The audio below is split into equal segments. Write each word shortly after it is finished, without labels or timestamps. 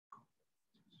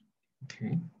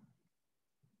Okay.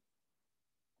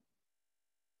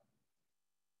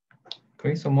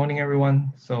 Okay, so morning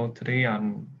everyone. So today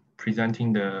I'm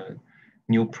presenting the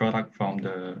new product from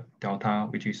the Delta,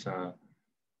 which is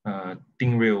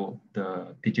DingReal,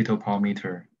 the digital power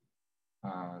meter.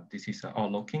 This is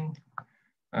outlooking.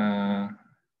 And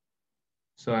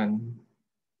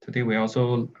today we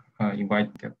also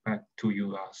invite get back to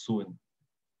you soon.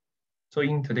 So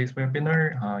in today's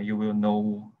webinar, you will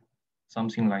know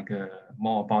something like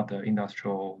more about the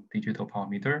industrial digital power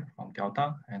meter from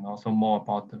Delta, and also more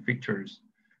about the features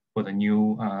for the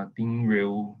new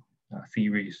DingReal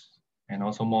series, and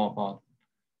also more about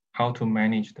how to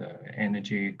manage the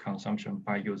energy consumption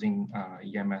by using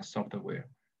EMS software.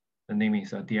 The name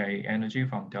is DIA Energy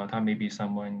from Delta. Maybe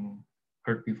someone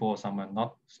heard before, someone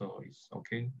not, so it's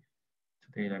okay.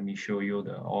 Today, let me show you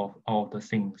all of the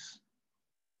things.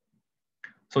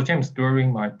 So James,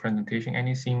 during my presentation,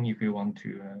 anything if you want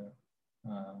to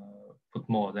put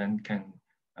more, then can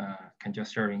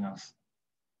just sharing us.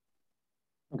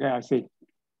 Okay, I see.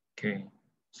 Okay,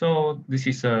 so this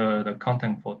is the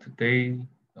content for today,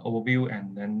 the overview,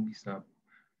 and then it's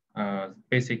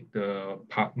basic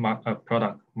product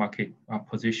market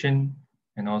position,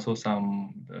 and also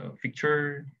some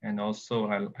feature, and also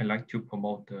I like to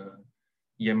promote the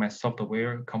EMS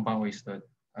software combined with the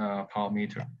power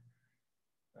meter.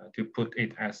 To put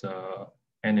it as a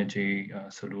energy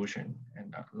solution.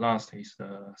 And last is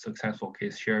the successful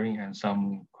case sharing and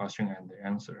some question and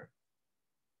answer.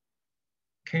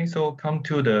 Okay, so come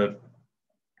to the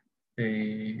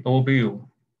overview.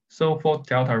 So for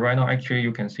Delta right now, actually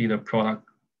you can see the product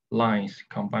lines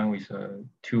combined with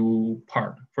two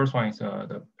parts. First one is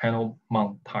the panel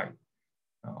mount type.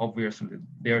 Obviously,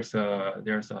 there's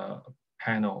a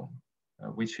panel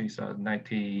which is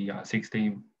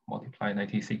 60 multiply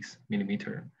 96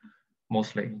 millimeter,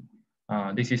 mostly.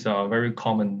 This is a very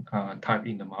common type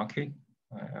in the market.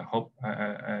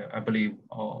 I believe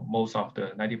most of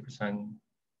the 90%,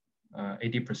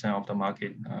 80% of the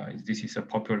market, this is a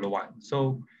popular one.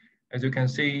 So as you can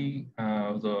see,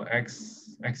 the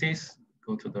x-axis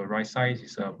go to the right side,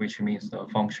 which means the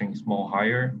function is more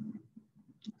higher.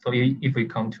 So if we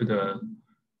come to the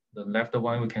left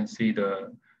one, we can see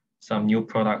some new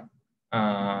product.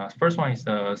 First one is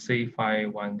the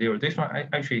C510. This one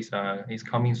actually is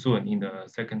coming soon in the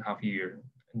second half year.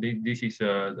 This is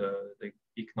the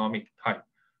economic type,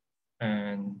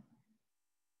 and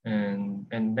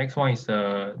next one is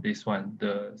this one,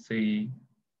 the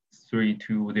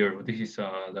C320. This is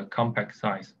the compact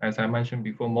size. As I mentioned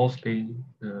before, mostly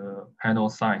the panel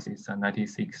size is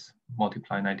 96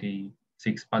 multiply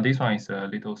 96, but this one is a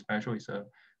little special. It's a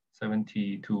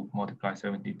 72 multiply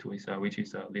 72, which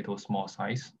is a little small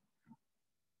size.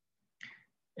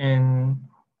 And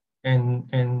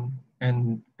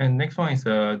next one is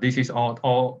this is all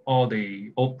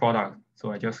the old product.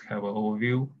 So I just have an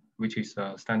overview, which is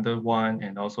a standard one,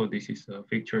 and also this is a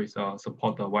feature is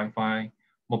support the Wi-Fi,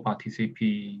 mobile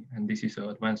TCP, and this is an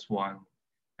advanced one.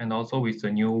 And also with the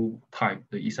new type,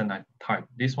 the Ethernet type.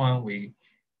 This one we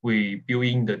build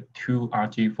in the two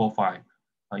RJ45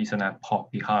 Ethernet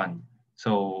port behind,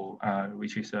 so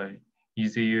which is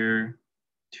easier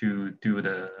to do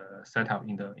the setup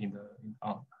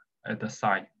at the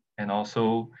site, and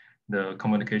also the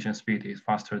communication speed is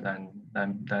faster than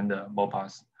the mobile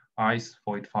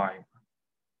RS-485.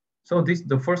 So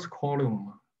the first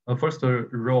column, first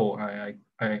row,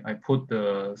 I put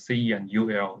the CE and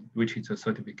UL, which is a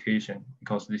certification,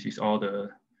 because this is all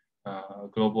the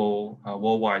global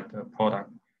worldwide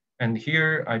product. And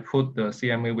here I put the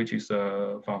CMA, which is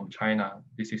from China.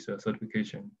 This is a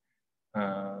certification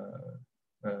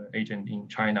agent in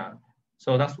China.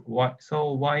 So that's why.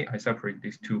 So why I separate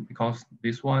these two? Because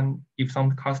this one, if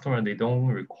some customer they don't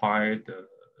require the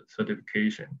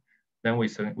certification, then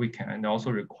we can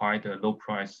also require the low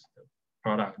price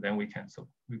product. Then we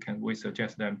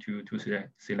suggest them to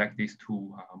select these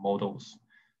two models.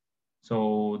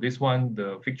 So this one,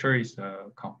 the feature is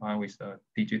combined with the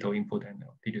digital input and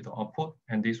digital output.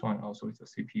 And this one also is the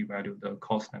CPU value. The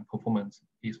cost and performance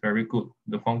is very good.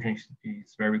 The function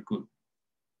is very good.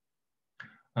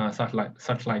 Such like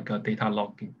data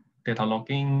logging,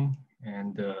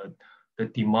 and the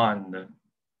demand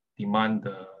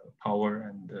power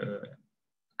and the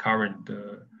current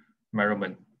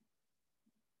measurement.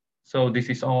 So this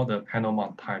is all the panel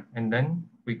mount type. And then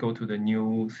we go to the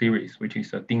new series, which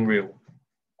is a DingReal.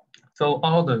 So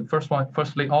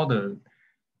firstly, all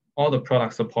the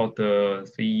products support the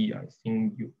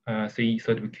CE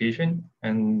certification,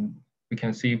 and we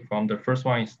can see from the first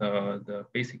one is the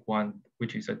basic one,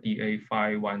 which is a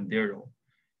DA510.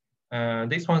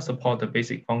 This one support the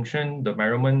basic function, the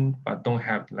measurement, but don't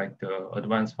have like the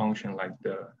advanced function like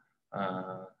the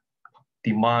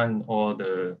demand or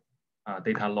the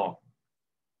data log.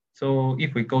 So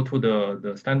if we go to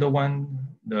the standard one,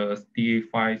 the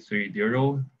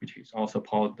D530, which is also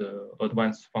support the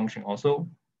advanced function also.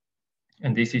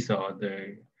 And this is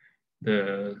the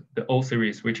O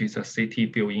series, which is a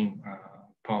CT built-in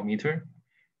power meter.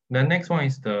 The next one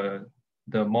is the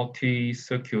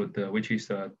multi-circuit, which is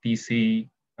a DC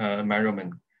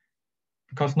measurement.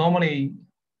 Because normally,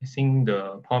 I think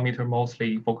the power meter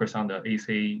mostly focus on the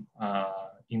AC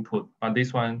input, but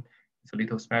this one is a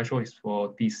little special. It's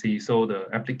for DC, so the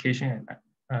application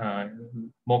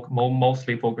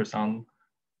mostly focus on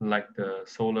like the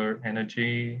solar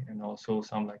energy and also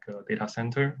some like a data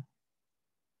center.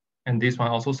 And this one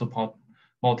also support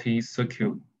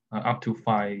multi-circuit up to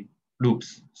 5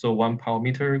 loops. So one power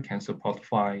meter can support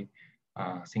 5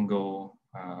 single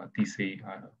DC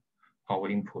power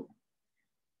input.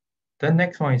 The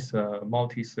next one is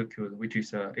multi-circuit, which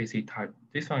is AC type.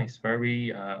 This one is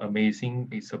very amazing.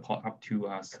 It supports up to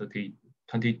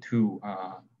 22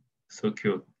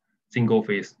 circuit single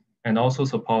phase, and also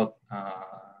support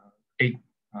 8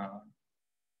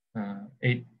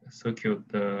 circuit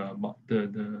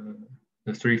the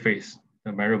 3 phase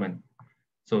the measurement.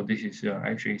 So this is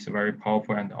actually is very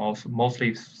powerful and also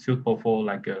mostly suitable for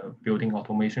like a building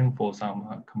automation for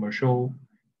some commercial.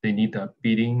 They need a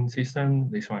bidding system.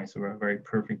 This one is a very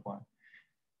perfect one.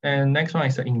 And next one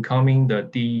is incoming the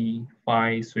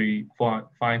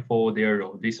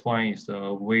D540. This one is a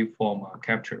waveform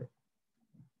capture.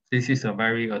 This is a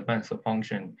very advanced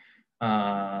function.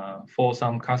 For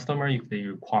some customer, if they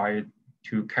require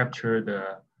to capture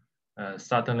the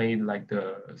suddenly like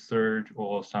the surge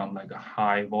or some like a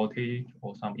high voltage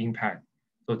or some impact.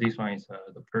 So this one is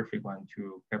the perfect one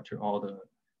to capture all the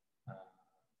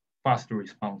fast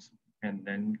response and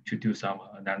then to do some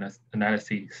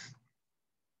analysis.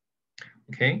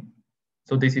 Okay,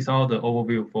 so this is all the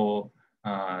overview for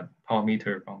power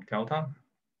meter from Delta.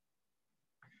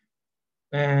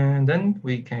 And then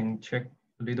we can check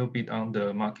a little bit on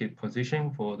the market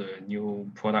position for the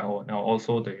new product or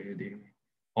also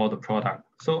all the product.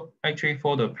 So actually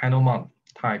for the panel mount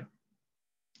type,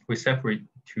 we separate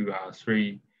to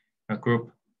 3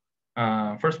 group.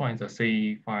 First one is a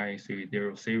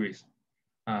C530 series.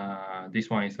 This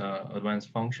one is advanced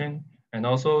function. And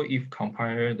also if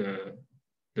compare the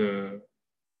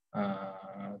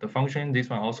function, this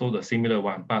one also the similar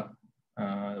one, but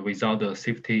without the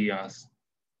safety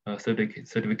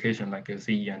certification like a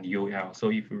CE and UL. So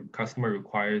if your customer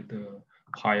require the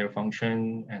higher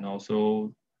function and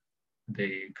also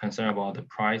they concern about the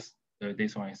price,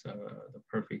 this one is the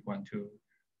perfect one to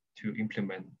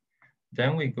implement.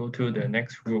 Then we go to the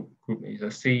next group is a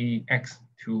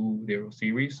CX20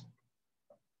 series.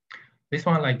 This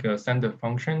one like a standard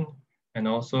function and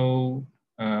also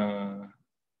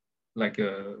like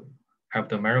have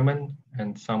the measurement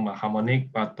and some harmonic,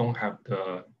 but don't have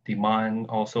the demand,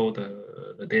 also the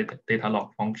data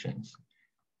log functions.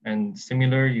 And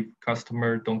similar, if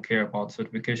customer don't care about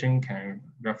certification, can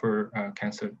refer,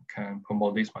 can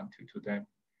promote this one to them.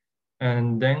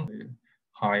 And then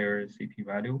higher CP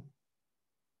value.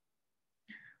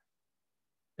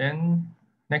 Then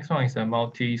next one is a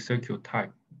multi-circuit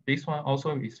type. This one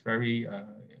also is very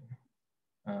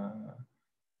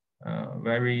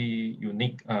very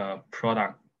unique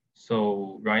product.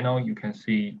 So right now you can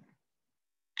see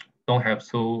don't have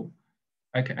so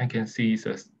I can see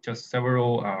just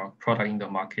several product in the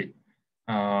market.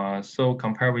 So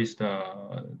compare with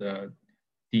the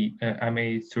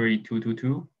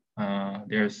MA3222,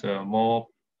 there's a more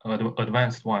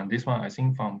advanced one. This one I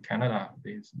think from Canada,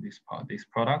 this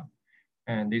product,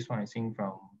 and this one I think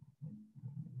from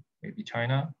maybe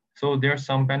China. So there's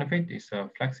some benefit. It's a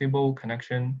flexible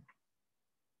connection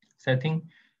setting,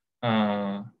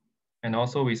 and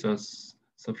also with a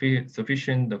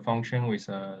sufficient the function with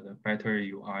the better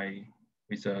UI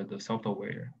with the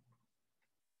software.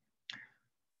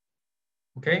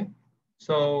 Okay,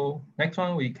 so next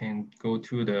one we can go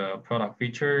to the product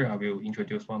feature. I will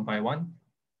introduce one by one.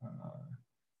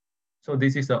 So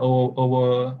this is the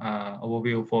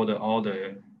overview for all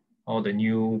the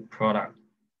new product.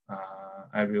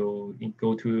 I will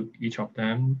go to each of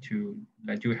them to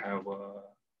let you have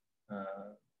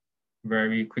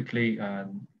very quickly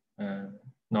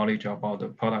knowledge about the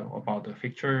product, about the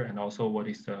feature, and also what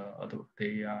is the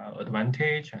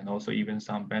advantage, and also even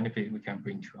some benefit we can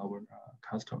bring to our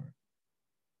customer.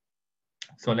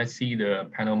 So let's see the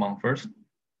panel mount first.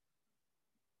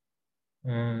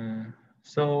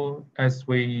 So as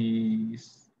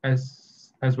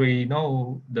as we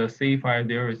know, the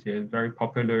C500 is a very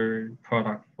popular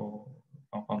product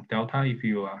from Delta if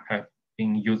you have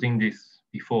been using this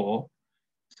before.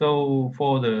 So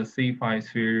for the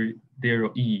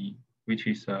C530E, which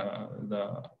is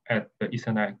the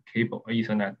Ethernet cable,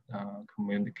 Ethernet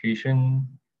communication,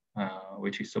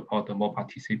 which is support the mobile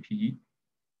TCP.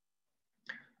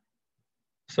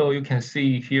 So you can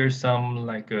see here some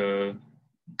like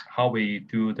how we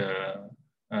do the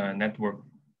network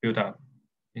build up.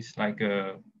 It's like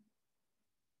a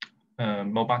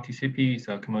mobile TCP is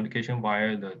a communication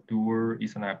via the dual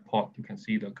Ethernet port. You can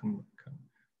see the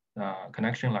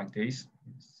connection like this.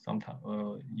 Sometimes,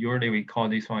 usually we call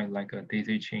this one like a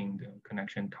daisy chain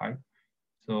connection type.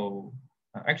 So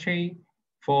actually,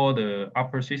 for the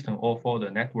upper system or for the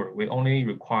network, we only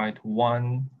require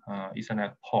one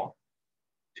Ethernet port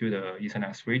to the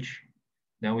Ethernet switch.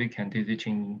 Then we can daisy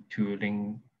chain to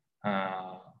link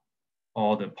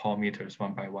all the port meters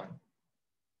one by one.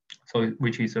 So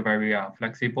which is a very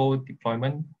flexible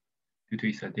deployment due to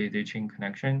its daisy chain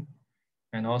connection.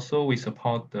 And also we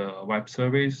support the web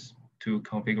service to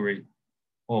configure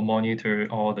or monitor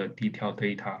all the detailed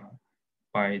data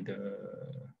by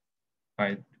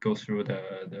go through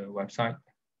the website.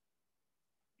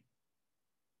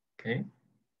 Okay.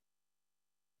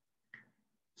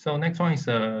 So next one is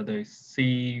the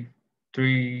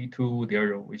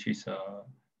C320, which is a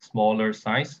smaller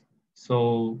size.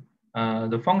 So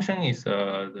the function is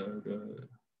the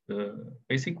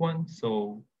basic one.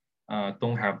 So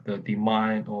don't have the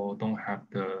demand or don't have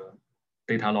the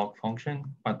data log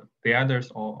function, but the others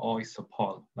always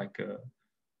support like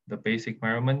the basic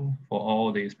measurement for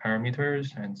all these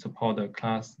parameters and support the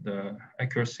class. The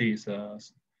accuracy is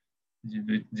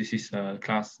this is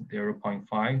class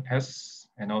 0.5 S,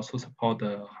 and also support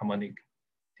the harmonic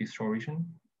distortion,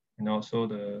 and also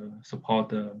the support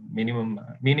the minimum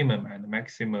and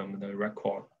maximum the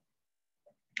record.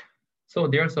 So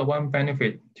there's a one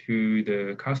benefit to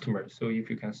the customer. So if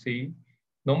you can see,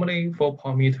 normally for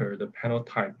port meter, the panel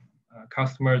type,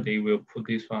 customer, they will put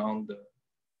this one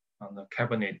on the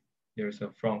cabinet. There's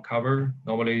a front cover.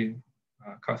 Normally,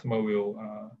 customer will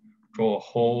draw a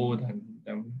hole and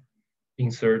then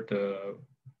insert the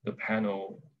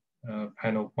panel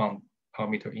mount port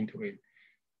meter into it.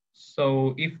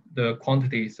 So if the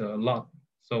quantity is a lot,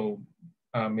 so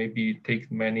maybe it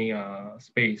takes many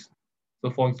space. So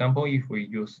for example, if we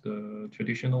use the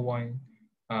traditional one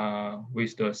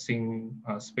with the same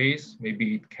space,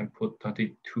 maybe it can put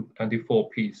 24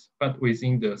 pieces, but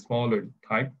within the smaller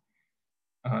type,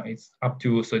 it's up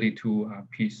to 32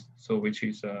 pieces. So which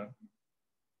is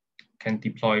can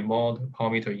deploy more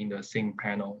port meter in the same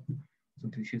panel. So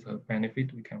this is a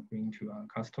benefit we can bring to our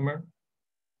customer.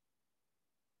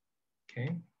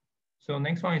 Okay, so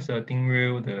next one is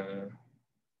DingRail, the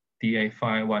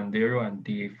DA510 and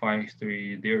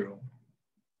DA530.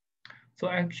 So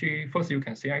actually, first you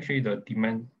can see actually the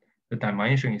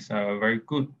dimension is very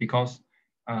good because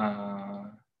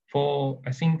I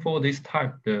think for this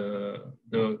type,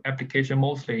 the application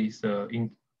mostly is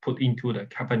put into the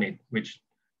cabinet, which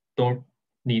don't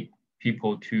need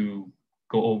people to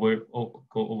go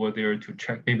over there to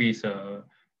check. Maybe it's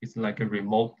like a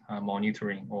remote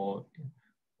monitoring or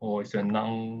it's a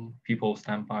non-people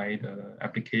standby the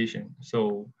application.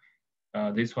 So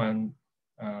this one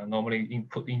normally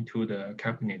input into the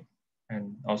cabinet,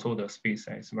 and also the space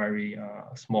is very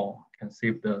small, can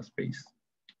save the space.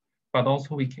 But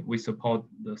also we support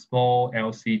the small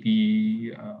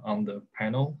LCD on the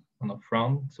panel on the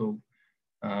front, so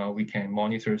we can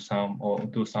monitor some or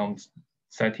do some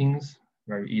settings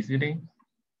very easily.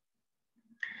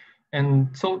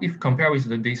 And so if compared with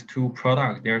these two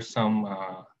products, there's some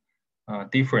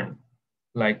different,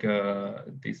 like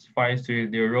this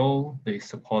 530, they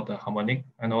support the harmonic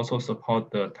and also support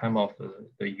the time of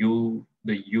the use,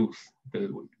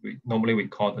 normally we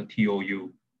call the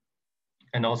TOU,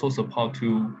 and also support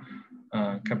to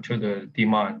capture the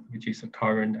demand, which is the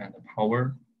current and the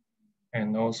power,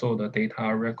 and also the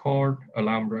data record,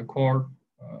 alarm record,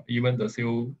 even the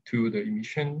CO2, the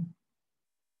emission,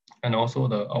 and also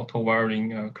the auto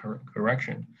wiring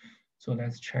correction. So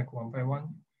let's check one by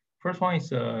one. First one is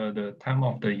the time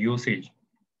of the usage.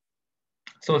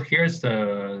 So here's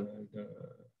the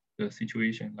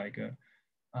situation, like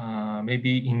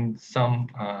maybe in some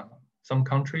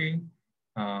country,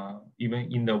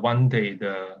 even in the one day,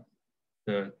 the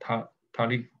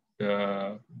tariff,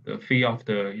 the fee of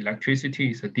the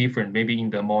electricity is different. Maybe in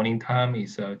the morning time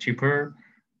is cheaper,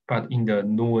 but in the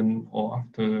noon or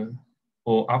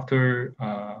after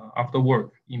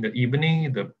work in the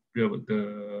evening, the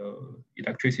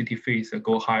electricity fees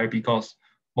go higher because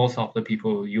most of the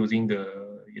people using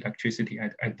the electricity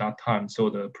at that time, so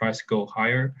the price go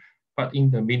higher. But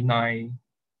in the midnight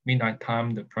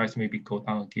time, the price maybe go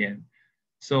down again.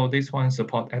 So this one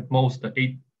support at most the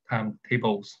 8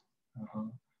 timetables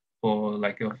for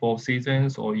like 4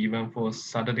 seasons, or even for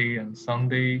Saturday and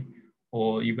Sunday,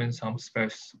 or even some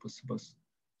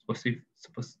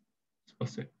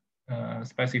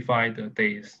specified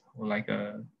days, or like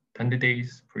 20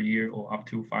 days per year or up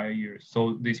to 5 years.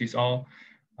 So this is all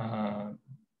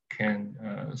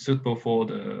suitable for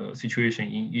the situation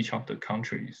in each of the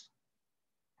countries.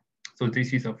 So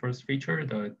this is the first feature,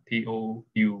 the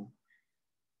TOU.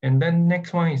 And then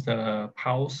next one is the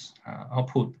pulse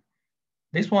output.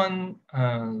 This one,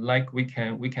 like we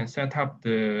can set up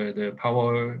the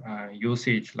power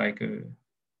usage like per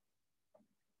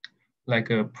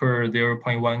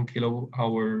 0.1 kilo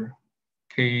hour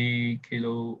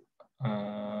kilo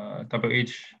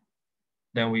WH.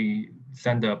 Then we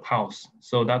send the pulse.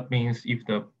 So that means if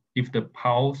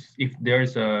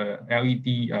there's a LED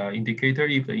indicator,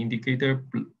 if the indicator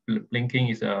blinking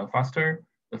is faster,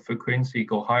 the frequency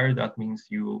go higher. That means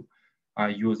you are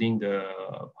using the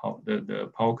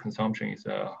power consumption is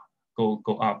go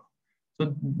up.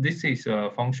 So this is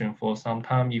a function for some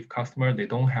time if customer they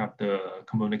don't have the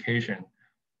communication,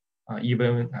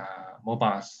 even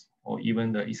mobiles or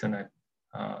even the Ethernet.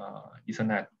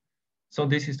 So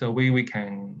this is the way we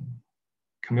can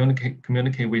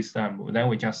communicate with them. Then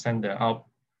we just send out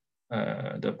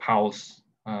the pulse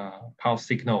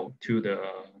signal to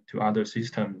other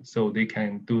systems, so they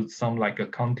can do some like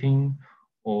accounting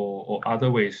or other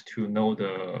ways to know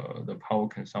the power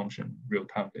consumption real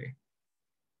timely.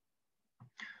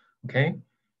 Okay,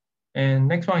 and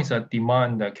next one is a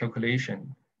demand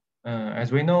calculation.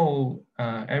 As we know,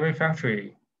 every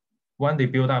factory, when they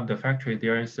build up the factory,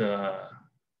 there's a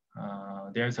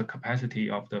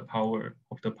capacity of the power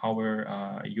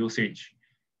usage.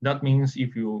 That means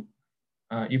if you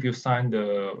sign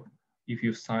the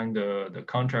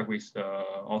contract with the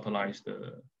authorized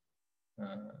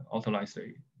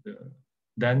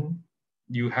then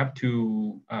you have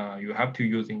to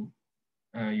using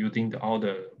all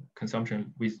the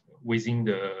consumption within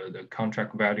the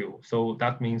contract value. So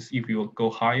that means if you go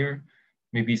higher,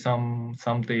 maybe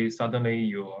someday suddenly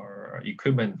your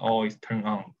equipment always turn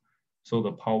on, so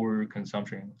the power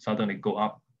consumption suddenly go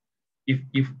up.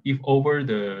 If over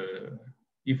the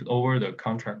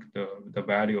contract the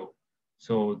value,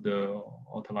 so the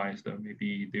authorized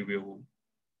maybe they will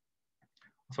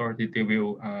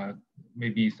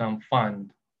maybe some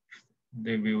fund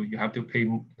you have to pay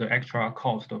the extra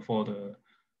cost for the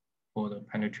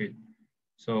penetrate.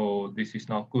 So this is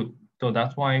not good. So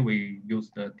that's why we use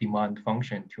the demand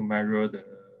function to measure the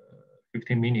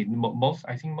 15 minutes.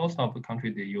 I think most of the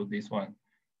countries they use this one.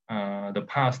 The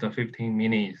past 15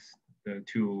 minutes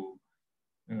to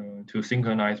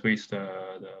synchronize with the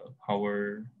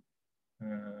power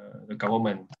the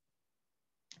government.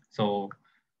 So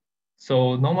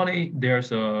normally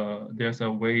there's a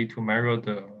way to measure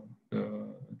the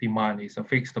demand is a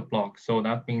fixed block. So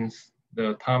that means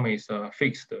the time is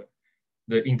fixed.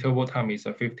 The interval time is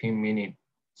 15 minutes.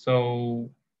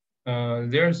 So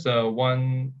there's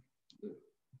one,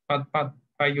 but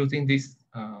by using this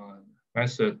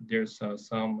method, there's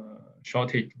some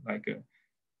shortage. Like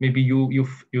maybe you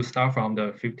start from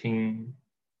the 15,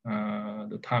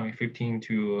 the time 15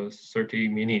 to 30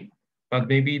 minutes, but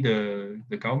maybe the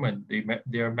government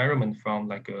their measurement from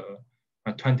like a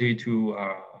 20 to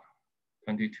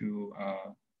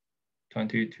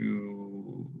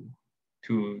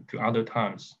other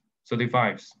times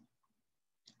 35.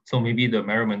 So maybe the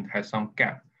measurement has some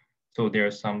gap. So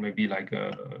there's some maybe like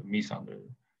a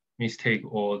mistake,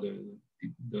 or the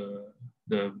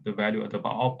value of the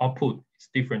output is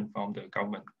different from the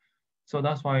government. So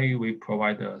that's why we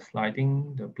provide the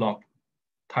sliding the block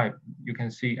type. You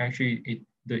can see actually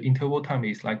the interval time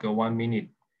is like a 1 minute.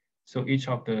 So each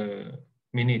of the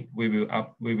minute we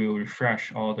will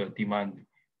refresh all the demand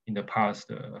in the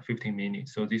past 15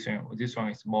 minutes. So this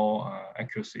one is more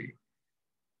accuracy.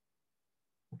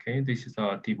 Okay, this is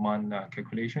a demand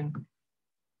calculation.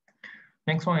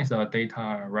 Next one is a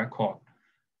data record.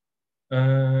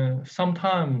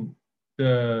 Sometimes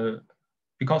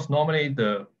because normally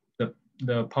the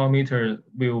power meter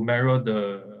will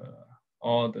measure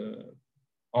all the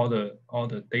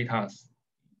data,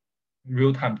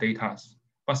 real-time data.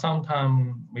 But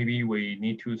sometimes maybe we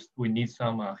need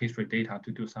some history data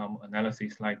to do some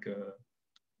analysis, like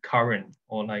current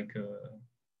or like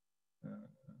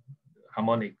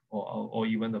harmonic or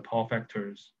even the power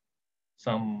factors,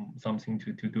 something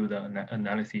to do the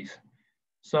analysis.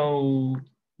 So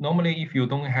normally, if you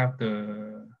don't have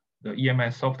the the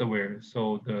EMS software,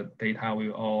 so the data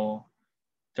will all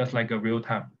just like a real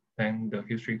time, then the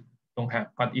history don't have.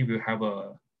 But if you have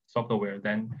a software,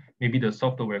 then maybe the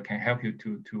software can help you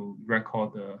to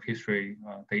record the history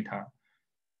data.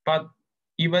 But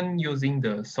even using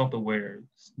the software,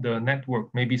 the network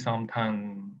maybe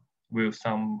sometime will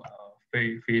some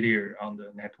failure on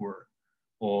the network,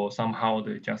 or somehow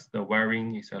the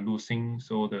wiring is losing,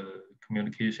 so the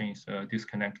communication is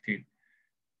disconnected.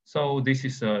 So this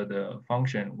is the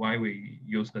function why we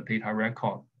use the data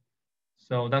record.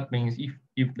 So that means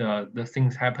if the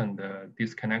things happen, the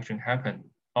disconnection happen,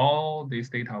 all this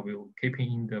data will keep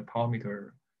in the power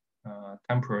meter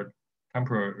temporarily.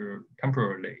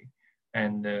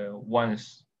 And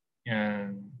once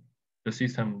the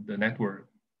system, the network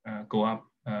go up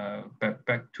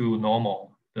back to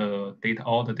normal, the data,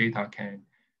 all the data can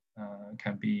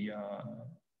be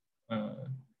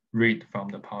read from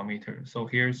the power meter. So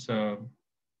here's for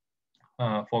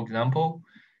example,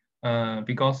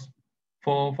 because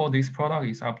for this product,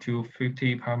 it's up to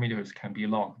 50 parameters can be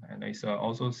logged, and it's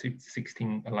also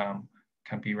 16 alarm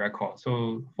can be recorded.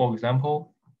 So for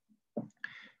example,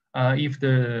 if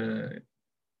the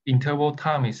interval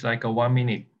time is like a 1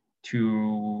 minute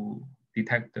to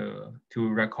detect to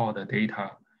record the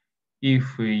data,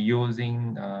 if we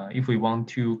using if we want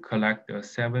to collect the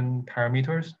 7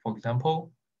 parameters, for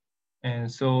example,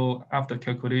 and so after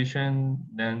calculation,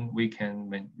 then we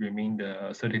can remain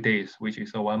the 30 days, which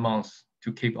is a 1 month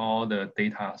to keep all the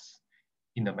data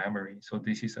in the memory. So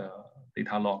this is a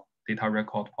data log, data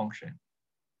record function.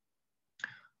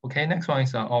 Okay, next one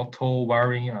is auto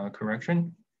wiring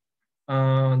correction.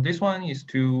 This one is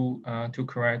to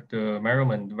correct the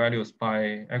measurement values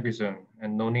by algorithm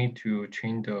and no need to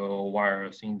change the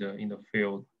wires in the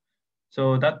field.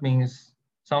 So that means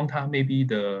sometimes maybe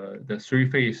the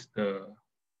three-phase the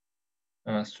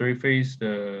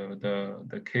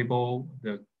cable,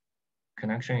 the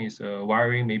connection is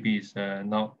wiring maybe is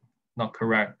not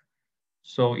correct.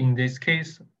 So in this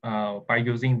case, by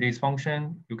using this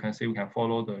function, you can see we can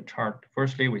follow the chart.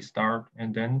 Firstly, we start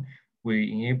and then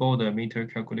we enable the meter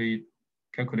calculate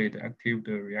the active,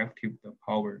 the reactive, the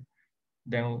power.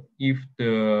 Then if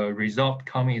the result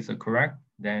coming is correct,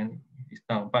 then it's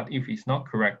done. But if it's not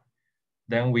correct,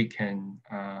 then we can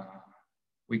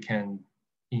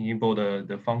enable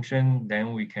the function.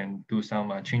 Then we can do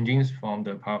some changes from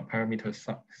the parameter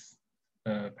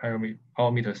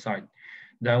side.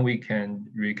 Then we can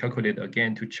recalculate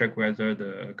again to check whether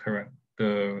the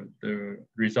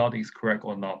result is correct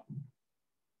or not.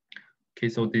 Okay,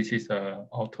 so this is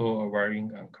auto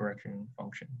wiring correction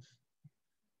functions.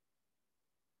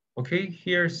 Okay,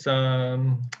 here's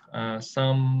some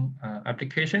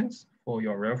applications for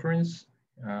your reference.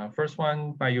 First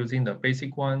one, by using the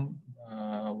basic one,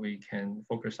 we can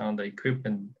focus on the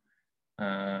equipment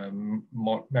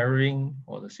mirroring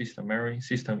or the system mirroring,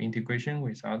 system integration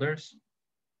with others.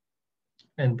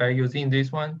 And by using this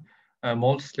one,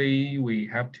 mostly we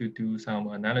have to do some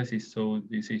analysis. So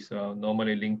this is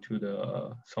normally linked to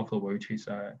the software, which is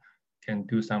can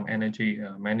do some energy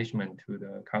management to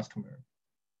the customer.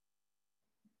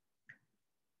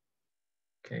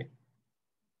 Okay.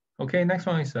 Okay, next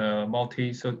one is a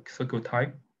multi-circuit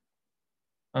type.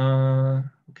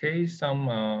 Okay,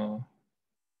 some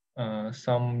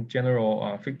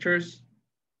general features.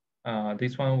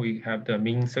 This one we have the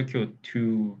main circuit,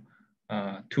 two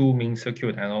main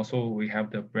circuit, and also we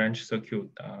have the branch circuit,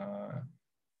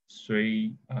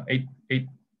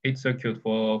 eight circuit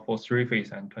for three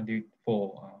phase and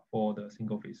 24 for the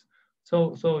single phase.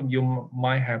 So you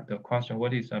might have the question,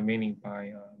 what is the meaning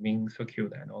by main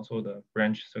circuit and also the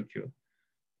branch circuit?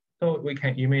 So we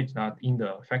can imagine that in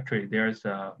the factory, there's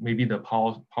maybe the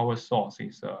power source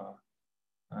is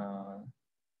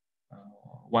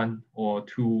one or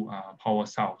two power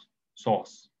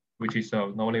source, which is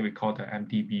normally we call the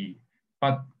MDB.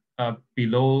 But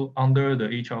below, under the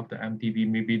each of the MDB,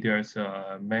 maybe there's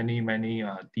many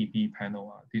DB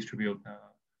panel, distribute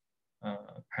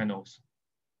panels.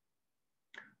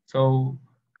 So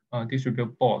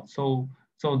distribute board. So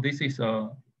this is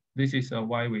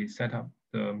why we set up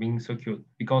the main circuit,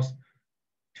 because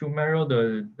to mirror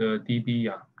the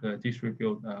DB, the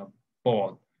distribute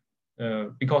board,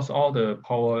 because all the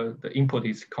power, the input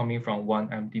is coming from one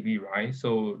MDB, right?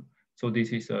 So this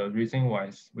is a reason why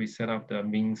we set up the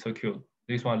main circuit.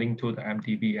 This one linked to the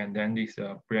MDB, and then this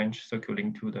branch circuit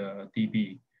linked to the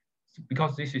DB.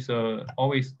 Because this is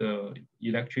always the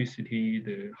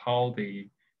electricity, how they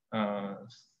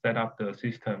set up the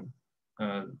system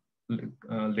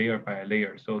layer by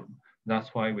layer. So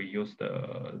that's why we use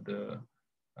the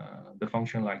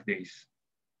function like this.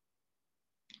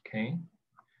 Okay.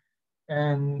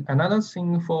 And another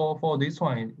thing for this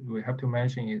one, we have to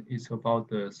mention is about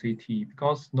the CT,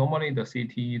 because normally the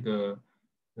CT,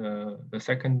 the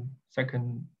second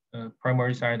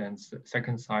primary side and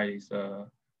second side is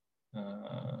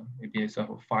maybe it's a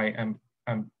 5 amp.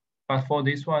 But for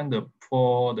this one,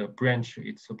 for the branch,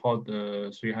 it supports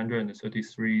the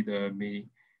 333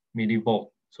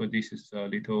 millivolt. So this is a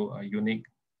little unique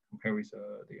compared with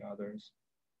the others.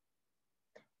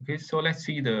 Okay, so let's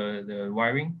see the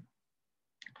wiring.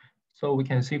 So we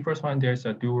can see first one, there's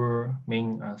a dual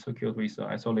main circuit with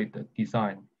isolated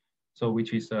design. So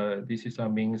which is this is a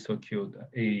main circuit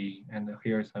A, and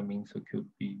here's a main circuit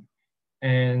B.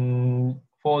 And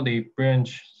for the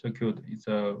branch circuit, it's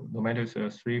no matter it's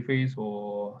a 3-phase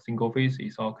or single phase,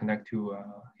 it's all connect to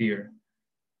here,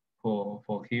 for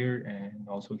here and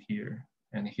also here.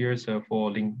 And here's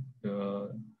for link the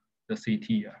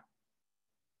CT.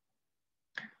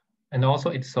 And also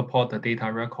it supports the data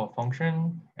record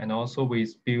function, and also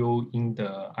with built in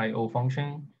the IO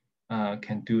function,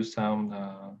 can do some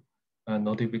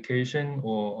notification,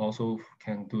 or also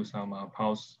can do some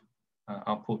pulse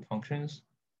output functions.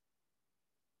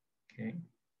 Okay,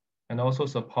 and also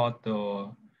support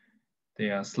the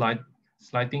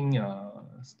sliding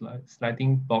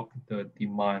block the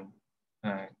demand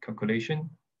calculation,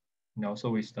 and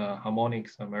also with the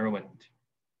harmonics measurement.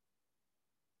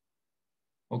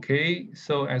 Okay,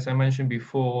 so as I mentioned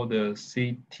before, the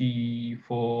CT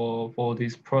for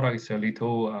this product is a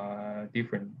little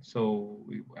different. So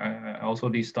I also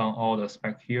list down all the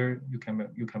spec here. You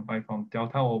can buy from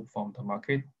Delta or from the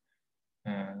market.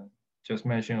 Just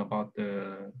mention about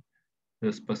the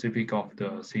specific of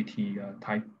the CT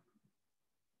type.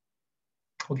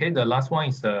 Okay, the last one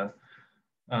is the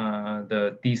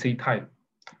DC type.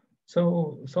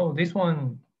 So this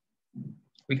one,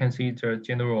 we can see the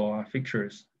general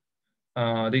features.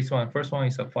 This one, first one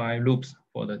is a 5 loops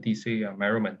for the DC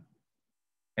measurement,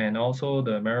 and also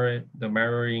the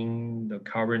mirroring the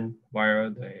current via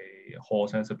the Hall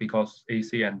sensor, because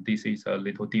AC and DC is a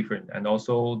little different, and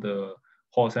also the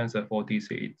Hall sensor for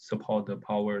DC it support the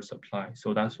power supply.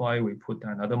 So that's why we put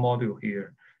another module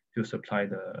here to supply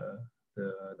the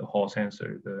Hall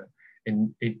sensor.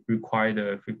 It requires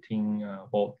the 15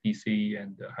 volt DC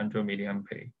and 100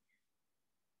 milliampere.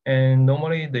 And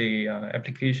normally the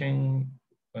application,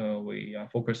 we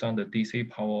focus on the DC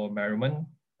power measurement,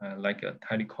 like a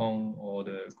telecom or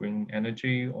the green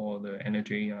energy or the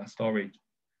energy storage.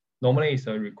 Normally it's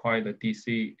required the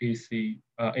DC AC,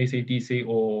 AC DC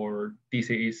or DC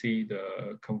AC,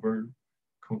 the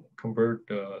convert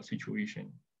the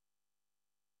situation.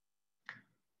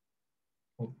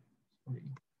 Oh, sorry.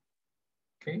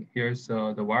 Okay, here's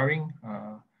the wiring.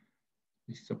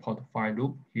 We support 5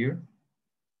 loop here.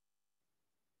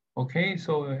 Okay,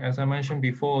 so as I mentioned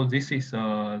before, this is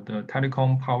the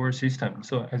telecom power system.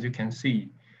 So as you can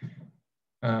see,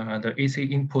 the AC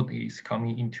input is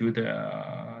coming into the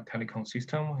telecom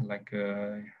system, like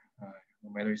no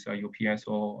matter it's a UPS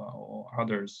or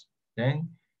others. Then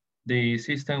the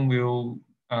system will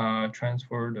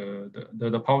transfer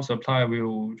the power supply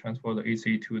will transfer the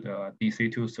AC to the DC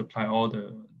to supply all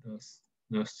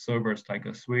the servers, like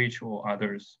a switch or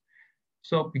others.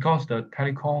 So because the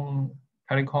telecom,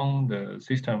 the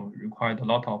system required a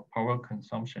lot of power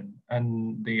consumption,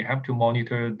 and they have to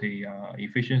monitor the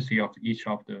efficiency of each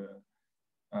of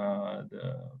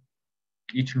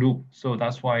each loop. So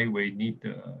that's why we need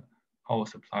the power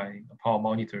supply, power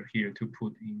monitor here to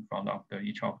put in front of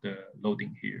each of the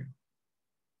loading here.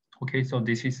 Okay, so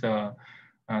this is a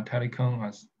telecom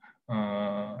as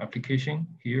application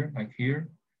here, like here.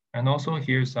 And also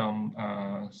here's some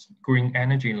green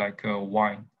energy, like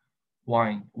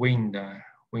wind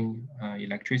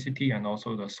electricity, and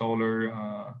also the solar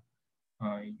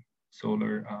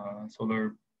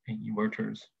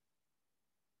inverters.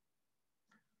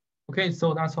 Okay,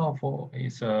 so that's all for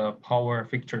its power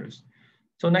features.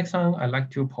 So next time I'd like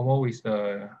to promote is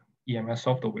the EMS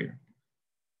software.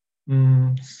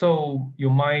 So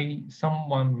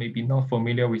someone may be not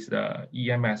familiar with the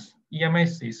EMS.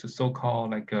 EMS is a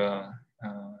so-called like a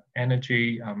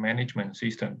energy management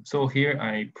system. So here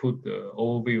I put the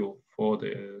overview for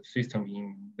the system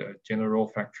in the general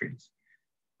factories.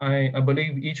 I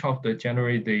believe each of the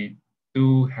general, they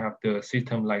do have the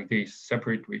system like this,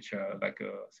 separate, which like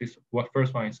a system.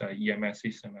 First one is a EMS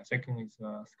system, and second is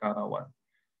a SCADA one.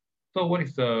 So what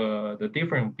is the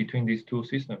difference between these two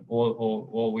systems,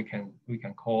 or we can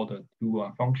call the two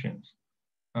functions?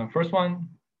 First one,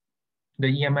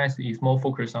 the EMS is more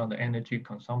focused on the energy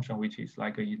consumption, which is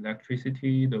like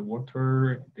electricity, the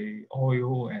water, the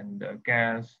oil, and the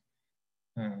gas.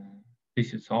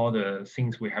 this is all the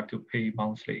things we have to pay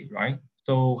monthly, right?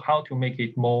 So how to make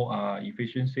it more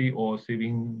efficiency or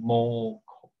saving more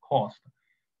cost?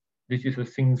 This is the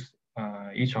things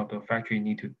each of the factory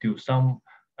need to do. Some,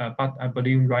 but I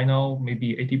believe right now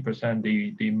maybe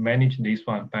 80% they manage this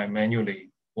one by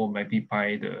manually or maybe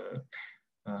by the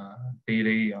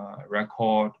daily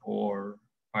record or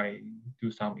by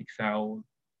do some Excel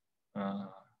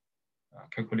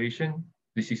calculation.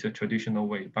 This is a traditional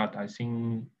way, but I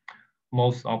think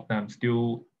most of them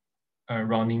still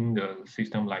running the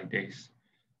system like this.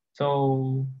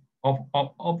 So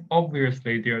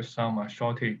obviously there's some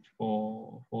shortage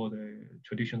for the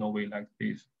traditional way like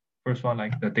this. First one,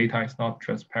 like the data is not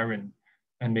transparent,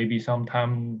 and maybe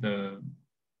sometimes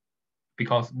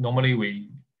because normally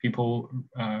people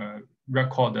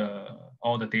record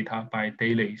all the data by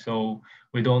daily, so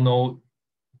we don't know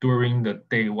during the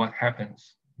day what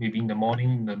happens. Maybe in the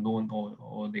morning, the noon,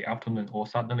 or the afternoon, or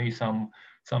suddenly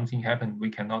something happened.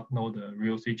 We cannot know the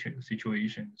real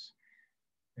situations.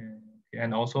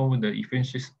 And also the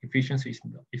efficiency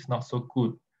is not so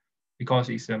good because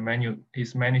it's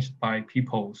managed by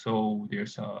people, so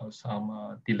there's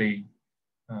some delay,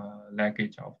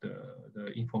 laggage of the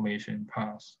information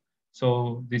pass.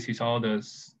 So this is all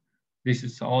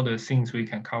the things we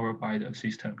can cover by the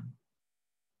system.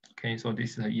 Okay, so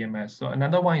this is the EMS. So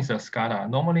another one is a SCADA.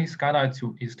 Normally SCADA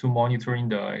is to monitoring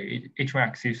the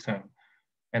HVAC system,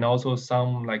 and also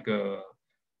some like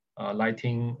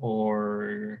lighting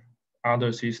or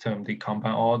other system. They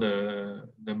combine all the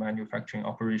manufacturing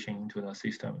operation into the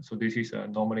system. So this is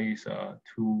normally is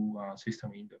two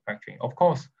system in the factory. Of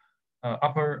course,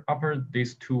 upper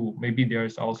these two, maybe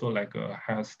there's also like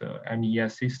has the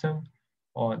MES system,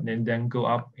 or then go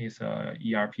up is a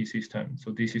ERP system. So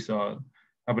this is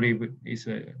I believe is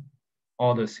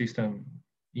all the system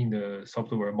in the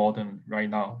software modern right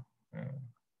now.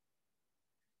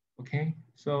 Okay,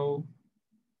 so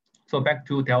back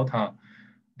to Delta.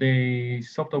 The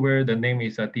software, the name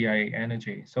is DIA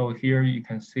Energy. So here you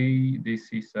can see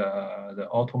this is the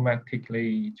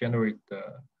automatically generate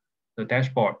the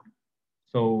dashboard.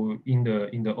 So in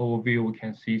the overview, we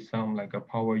can see some like a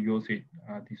power usage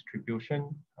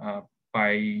distribution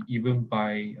by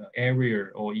area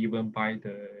or even by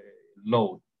the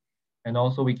load. And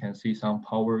also we can see some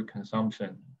power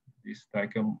consumption. It's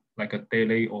like a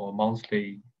daily or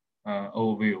monthly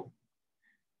overview.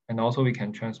 And also we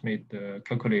can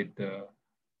calculate the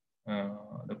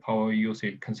power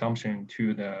usage consumption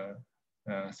to the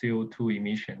CO2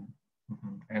 emission.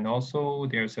 And also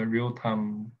there's a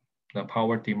real-time the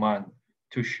power demand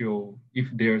to show if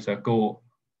there's a go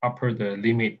upper the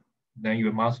limit, then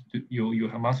you must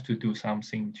to do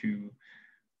something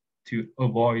to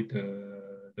avoid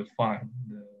the fine,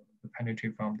 the penalty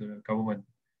from the government.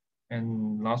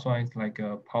 And last one is like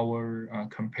a power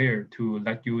compare to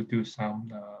let you do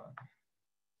some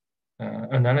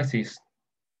analysis.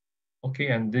 Okay,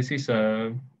 and this is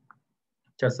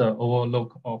just an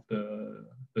overlook of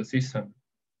the system.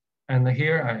 And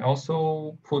here I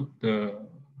also put the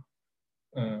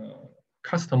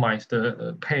customize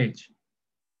the page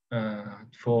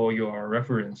for your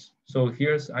reference. So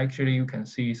here's actually you can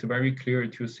see it's very clear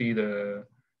to see the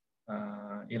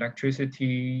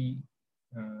electricity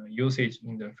usage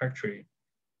in the factory.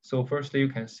 So firstly, you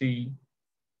can see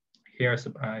here's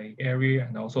by area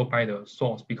and also by the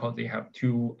source, because they have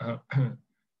two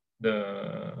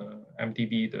the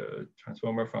MTB, the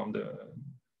transformer from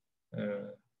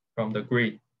the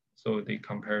grid. So they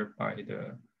compare by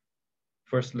the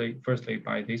firstly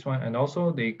by this one, and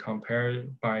also they compare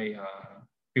by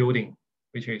building,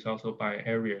 which is also by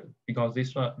area, because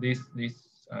this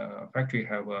factory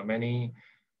have many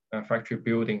factory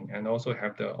building, and also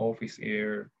have the office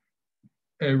area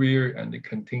and the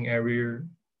canteen area.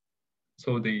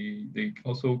 So they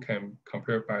also can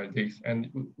compare by this,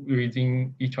 and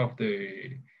within each of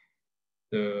the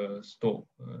store,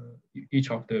 each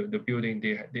of the building,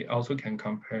 they also can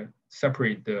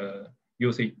separate the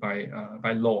usage by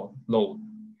load.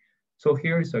 So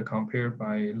here is a compare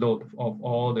by load of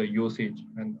all the usage,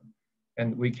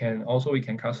 and we can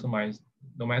customize,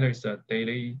 no matter it's a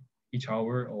daily each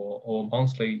hour or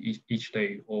monthly each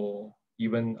day, or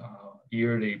even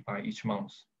yearly by each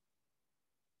month.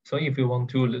 So if you want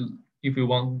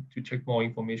to check more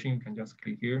information, you can just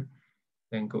click here,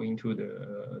 then go into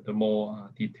the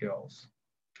more details.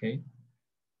 Okay.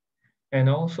 And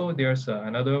also there's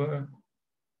another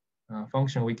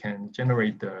function. We can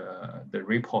generate the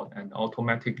report and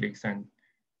automatically send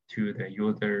to the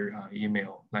user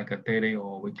email, like a daily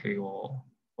or weekly or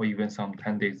even some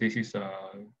 10 days. This is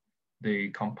the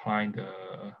compliant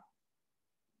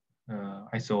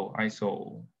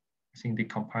ISO I think they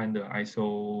combine the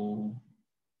ISO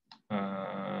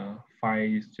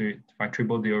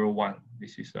 50001.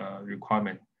 This is a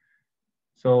requirement.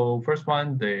 So first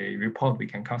one, the report we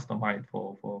can customize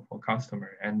for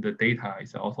customer, and the data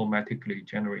is automatically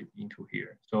generated into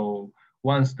here. So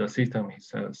once the system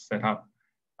is set up,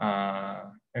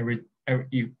 every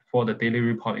for the daily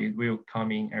report, it will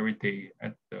come in every day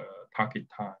at the target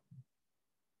time.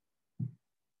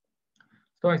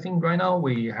 So I think right now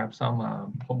we have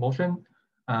some promotion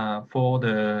for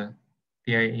the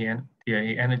DIA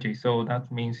Energy. So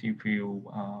that means if you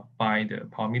buy the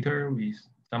power meter,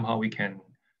 somehow we can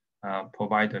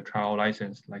provide a trial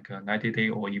license like a 90-day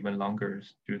or even longer,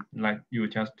 to like you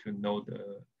just to know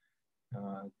the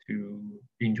to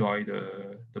enjoy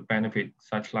the benefit,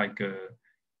 such like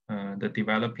the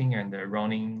developing and the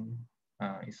running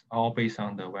is all based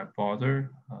on the web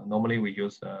browser. Normally we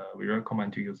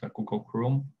recommend to use a Google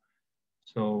Chrome.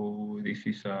 So this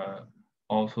is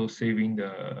also saving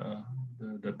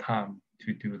the time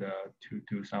to do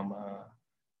some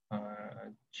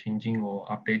changing or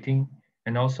updating,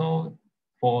 and also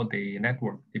for the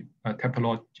network, the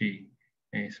topology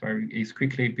is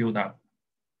quickly built up,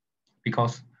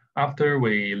 because after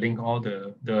we link all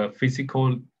the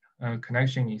physical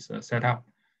connection is set up,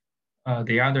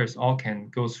 the others all can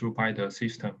go through by the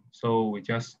system. So we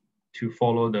just to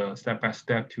follow the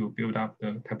step-by-step to build up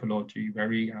the topology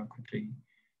very quickly.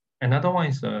 Another one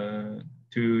is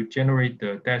to generate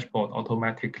the dashboard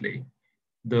automatically.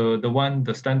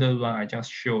 The standard one I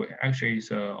just showed actually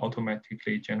is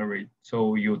automatically generated.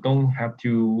 So you don't have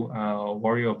to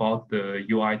worry about the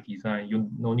UI design. You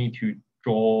no need to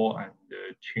draw and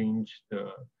change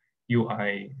the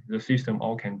UI. The system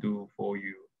all can do for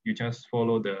you. You just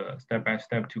follow the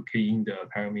step-by-step to key in the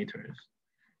parameters.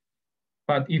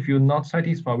 But if you're not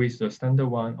satisfied with the standard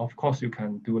one, of course you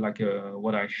can do like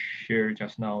what I shared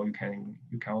just now. You can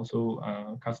also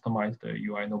customize the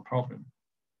UI, no problem.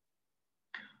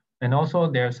 And also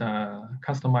there's a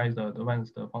customized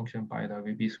advanced function by the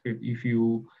VB script. If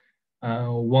you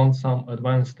want some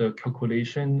advanced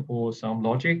calculation or some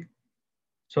logic,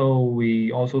 so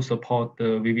we also support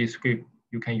the VB script.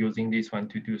 You can using this one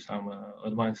to do some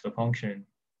advanced function.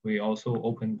 We also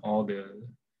open all the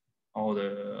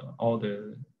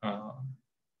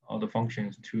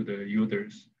functions to the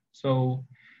users. So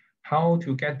how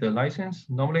to get the license?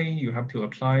 Normally you have to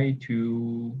apply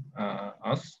to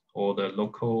us or the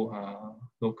local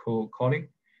colleague.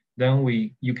 Then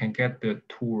you can get the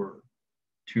tool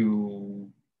to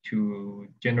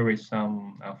generate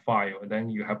some file. Then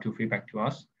you have to feedback to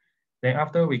us. Then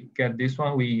after we get this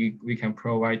one, we can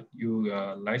provide you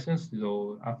a license.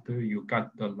 So after you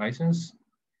got the license,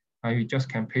 you just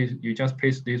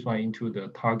paste this one into the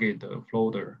target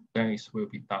folder. Then it will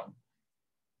be done.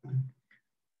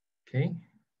 Okay,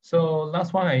 so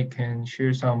last one I can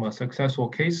share some successful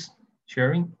case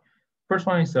sharing. First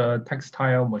one is a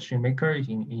textile machine maker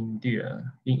in India.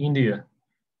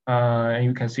 And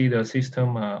you can see the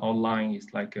system outline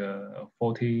is like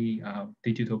 40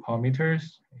 digital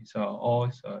parameters. It's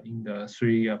all in the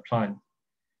 3 plant.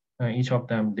 Each of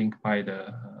them linked by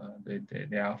their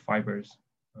fibers.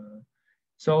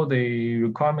 So the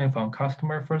requirement from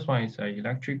customer, first one is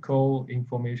electrical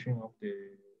information of the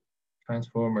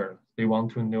transformer. They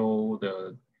want to know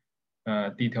the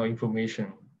detailed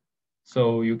information.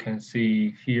 So you can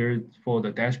see here for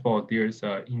the dashboard, there's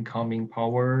incoming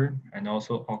power and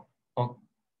also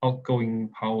outgoing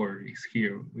power is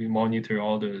here. We monitor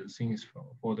all the things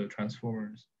for the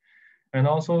transformers. And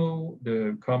also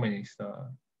the requirement is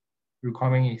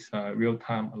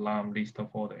real-time alarm list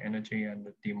for the energy and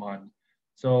the demand.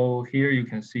 So here you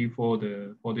can see for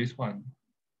this one,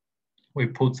 we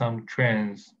put some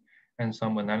trends and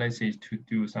some analysis to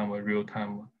do some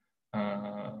real-time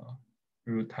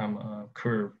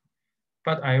curve.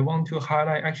 But I want to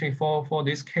highlight actually for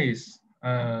this case,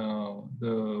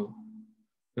 the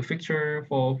feature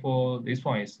for this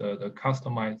one is the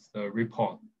customized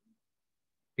report,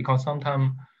 because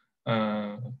sometimes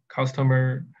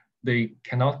customer, they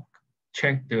cannot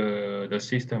check the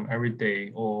system every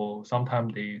day, or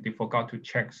sometimes they forgot to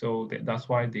check. So that's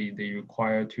why they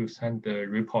require to send the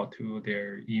report to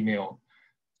their email.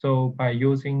 So by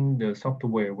using the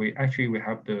software, we have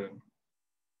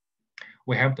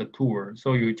the tool.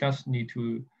 So you just need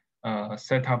to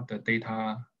set up the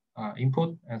data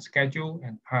input and schedule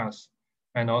and pass,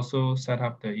 and also set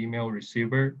up the email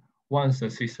receiver. Once the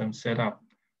system set up,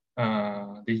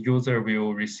 the user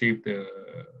will receive the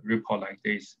report like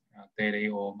this, daily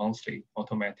or monthly,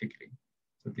 automatically.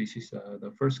 So this is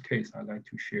the first case I'd like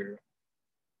to share.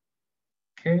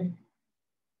 Okay.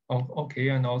 Okay,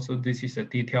 and also this is the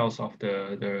details of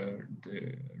the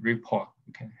report.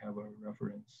 You can have a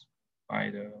reference by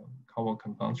the power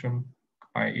consumption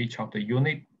by each of the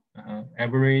unit,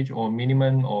 average or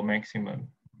minimum or maximum.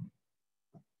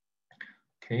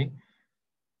 Okay.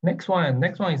 Next one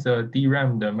is a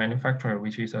DRAM, the manufacturer,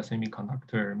 which is a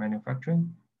semiconductor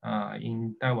manufacturing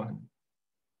in Taiwan.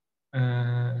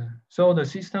 So the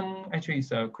system actually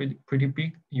is pretty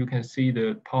big. You can see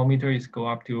the power meter is go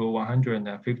up to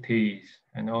 150,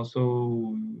 and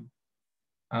also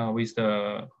with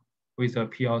the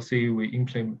PLC we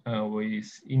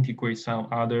integrate some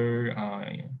other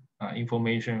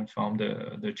information from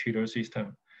the cheater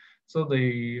system. So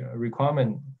the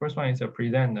requirement, first one is a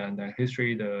present and the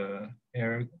history, the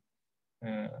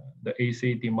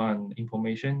AC demand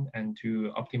information, and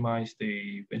to optimize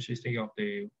the efficiency of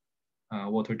the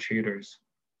water cheaters.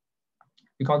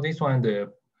 Because this one,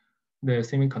 the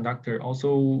semiconductor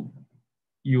also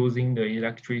using the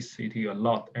electricity a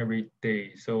lot every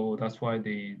day. So that's why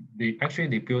they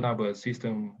actually build up a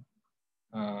system,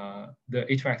 the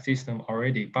HVAC system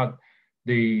already, but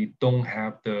they don't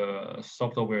have the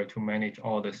software to manage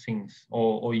all the things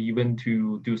or even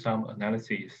to do some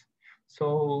analysis.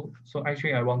 So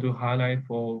actually I want to highlight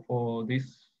for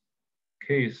this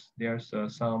case, there's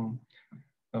some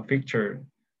picture.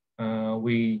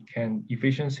 We can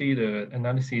efficiency the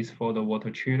analysis for the water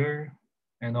chiller,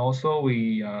 and also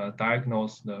we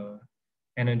diagnose the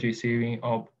energy saving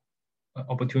of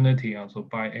opportunity also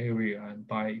by area and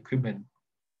by equipment.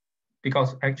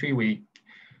 Because actually we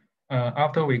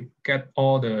after we get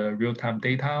all the real-time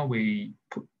data, we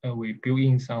build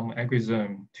in some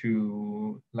algorithm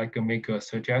to make a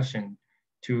suggestion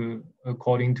to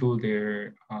according to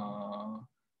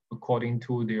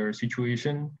their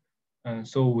situation. And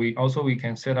so we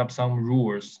can set up some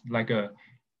rules like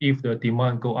if the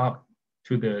demand go up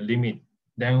to the limit,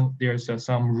 then there's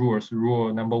some rules.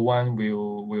 Rule number one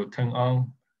will turn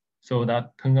on, so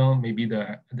that turn on maybe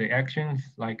the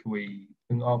actions like we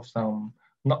turn off some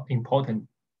not important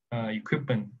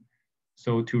equipment,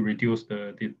 so to reduce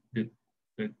the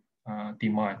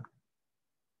demand.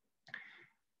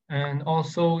 And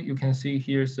also you can see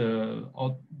here's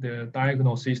the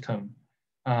diagonal system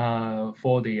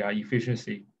for the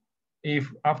efficiency.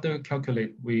 If after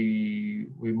calculate, we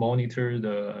monitor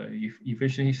the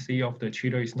efficiency of the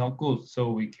cheater is not good,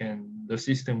 so the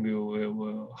system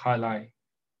will highlight,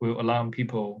 will alarm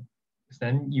people.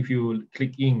 Then if you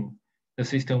click in, the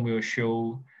system will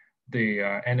show the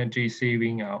energy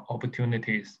saving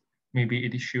opportunities. Maybe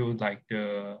it shows like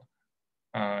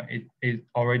it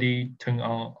already turned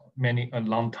on a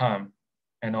long time,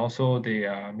 and also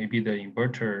maybe the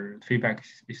inverter feedback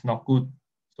is not good.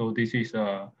 So this is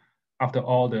after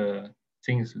all the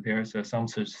things, there's some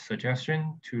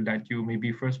suggestion to let you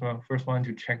maybe first one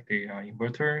to check the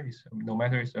inverter is no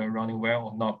matter it's running well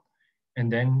or not,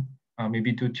 and then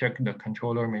maybe to check the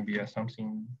controller, maybe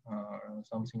something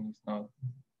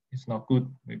is not good,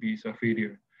 maybe it's a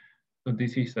failure. So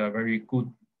this is very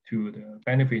good to the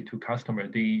benefit to customer.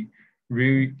 They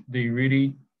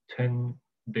really turn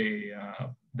the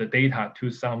data to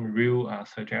some real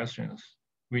suggestions,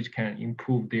 which can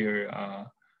improve their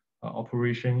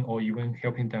operation or even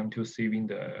helping them to saving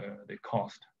the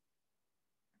cost.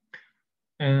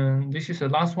 And this is the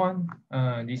last one.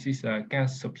 This is a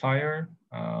gas supplier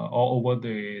all over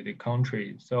the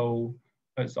country. So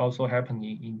it's also happening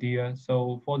in India.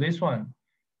 So for this one,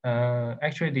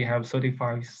 actually they have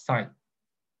 35 sites,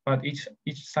 but each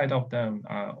side of them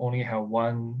only have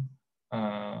one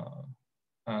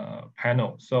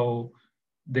panel. So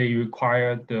they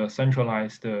require the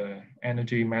centralized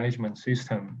energy management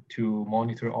system to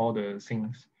monitor all the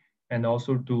things and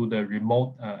also do the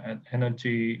remote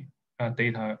energy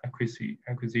data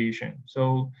acquisition.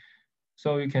 So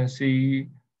you can see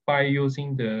by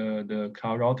using the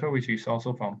cloud router, which is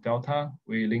also from Delta,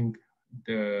 we link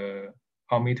the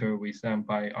power meter with them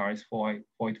by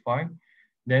RS485.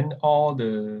 Then all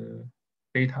the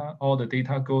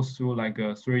data goes through like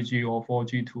a 3G or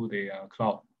 4G to the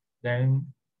cloud. Then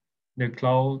the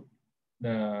cloud,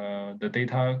 the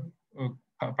data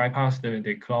bypass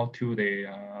the cloud to the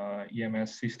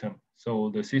EMS system. So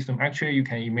the system actually you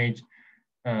can imagine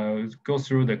go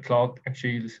through the cloud.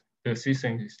 Actually, the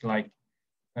system is like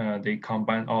they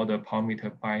combine all the power meter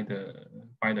by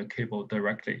the cable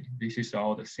directly. This is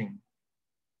all the thing.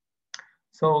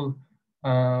 So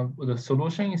the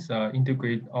solution is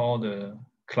integrate all the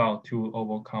cloud to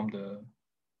overcome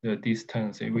the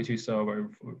distance, which is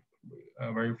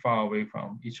very far away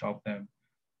from each of them.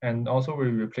 And also we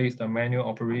replace the manual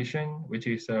operation, which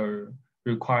is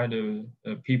require the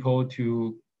people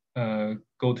to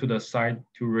go to the site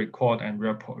to record and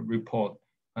report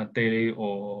daily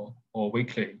or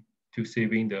weekly to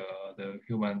saving the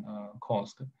human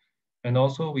cost. And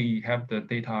also we have the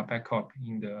data backup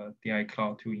in the DI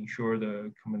cloud to ensure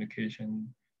the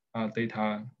communication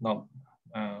data not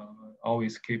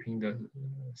always keeping the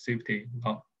safety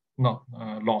not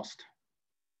lost.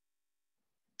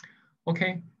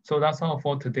 Okay, so that's all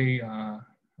for today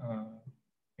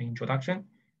introduction.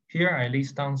 Here I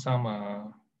list down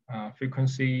some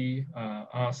frequency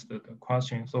asked the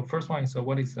question. So first one is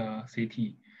what is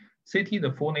CT? CT,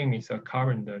 the full name is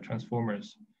current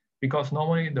transformers, because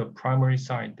normally the primary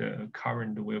side, the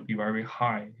current will be very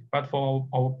high. But for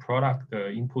our product,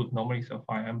 the input normally is a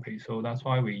 5 ampere. So that's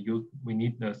why we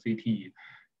need the CT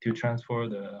to transfer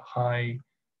the high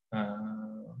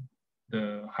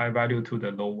value to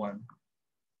the low one.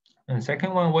 And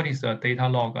second one, what is the data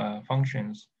log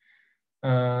functions?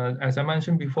 As I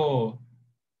mentioned before,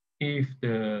 if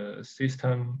the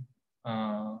system,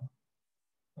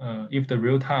 if the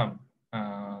real time,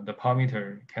 the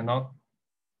parameter cannot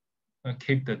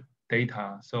keep the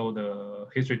data, so the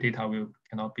history data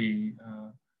cannot be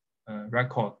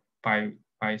recorded by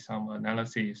some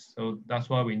analysis. So that's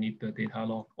why we need the data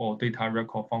log or data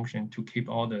record function to keep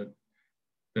all the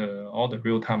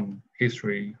real-time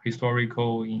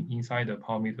historical inside the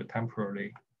parameter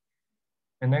temporarily.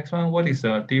 And next one, what is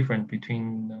the difference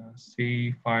between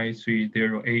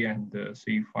C530A and the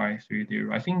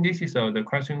C530? I think this is the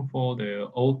question for the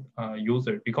old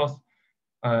user, because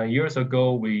years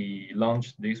ago we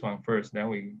launched this one first, then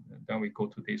we go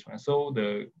to this one. So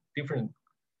the different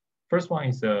first one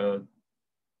is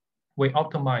we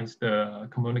optimize the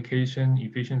communication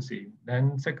efficiency.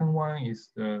 Then second one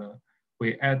is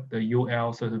we add the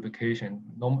UL certification.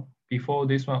 Before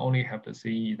this one only have the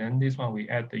CE, then this one we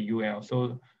add the UL.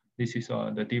 So this is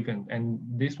the difference. And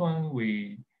this one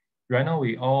right now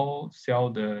we all sell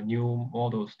the new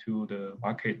models to the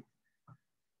market.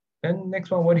 Then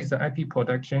next one, what is the IP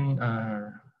protection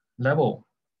level?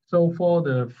 So for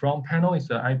the front panel is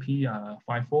the IP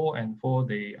 5.4, and for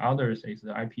the others is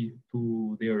the IP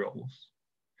 2.0.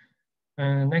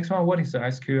 And next one, what is the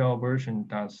SQL version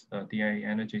does the DI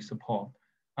Energy support?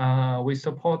 We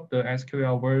support the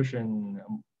SQL version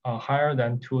higher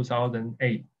than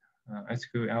 2008,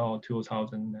 SQL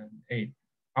 2008.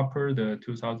 Upper the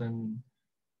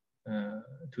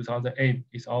 2008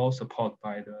 is all supported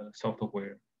by the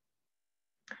software.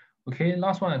 Okay,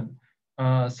 last one.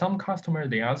 Some customer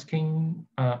they asking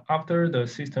after the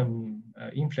system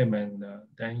implement,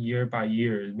 then year by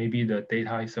year, maybe the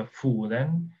data is full.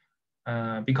 Then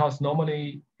because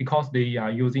they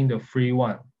are using the free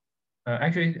one.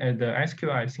 Actually, the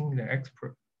SQL, I think the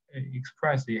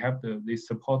Express they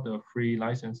support the free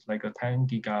license like a 10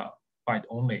 gigabyte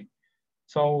only.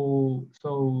 So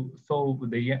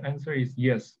the answer is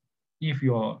yes. If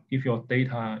your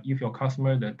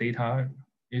customer the data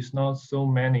is not so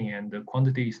many and the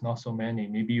quantity is not so many,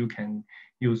 maybe you can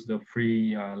use the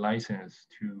free license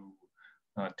to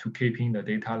keeping the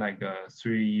data like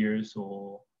 3 years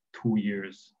or 2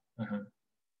 years.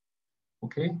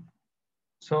 Okay,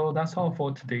 so that's all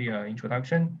for today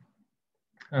introduction.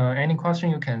 Any question,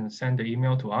 you can send the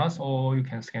email to us, or you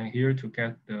can scan here to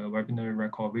get the webinar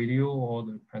record video or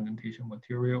the presentation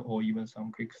material, or even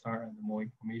some quick start and more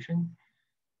information.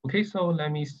 Okay, so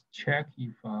let me check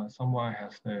if someone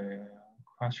has the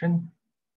question.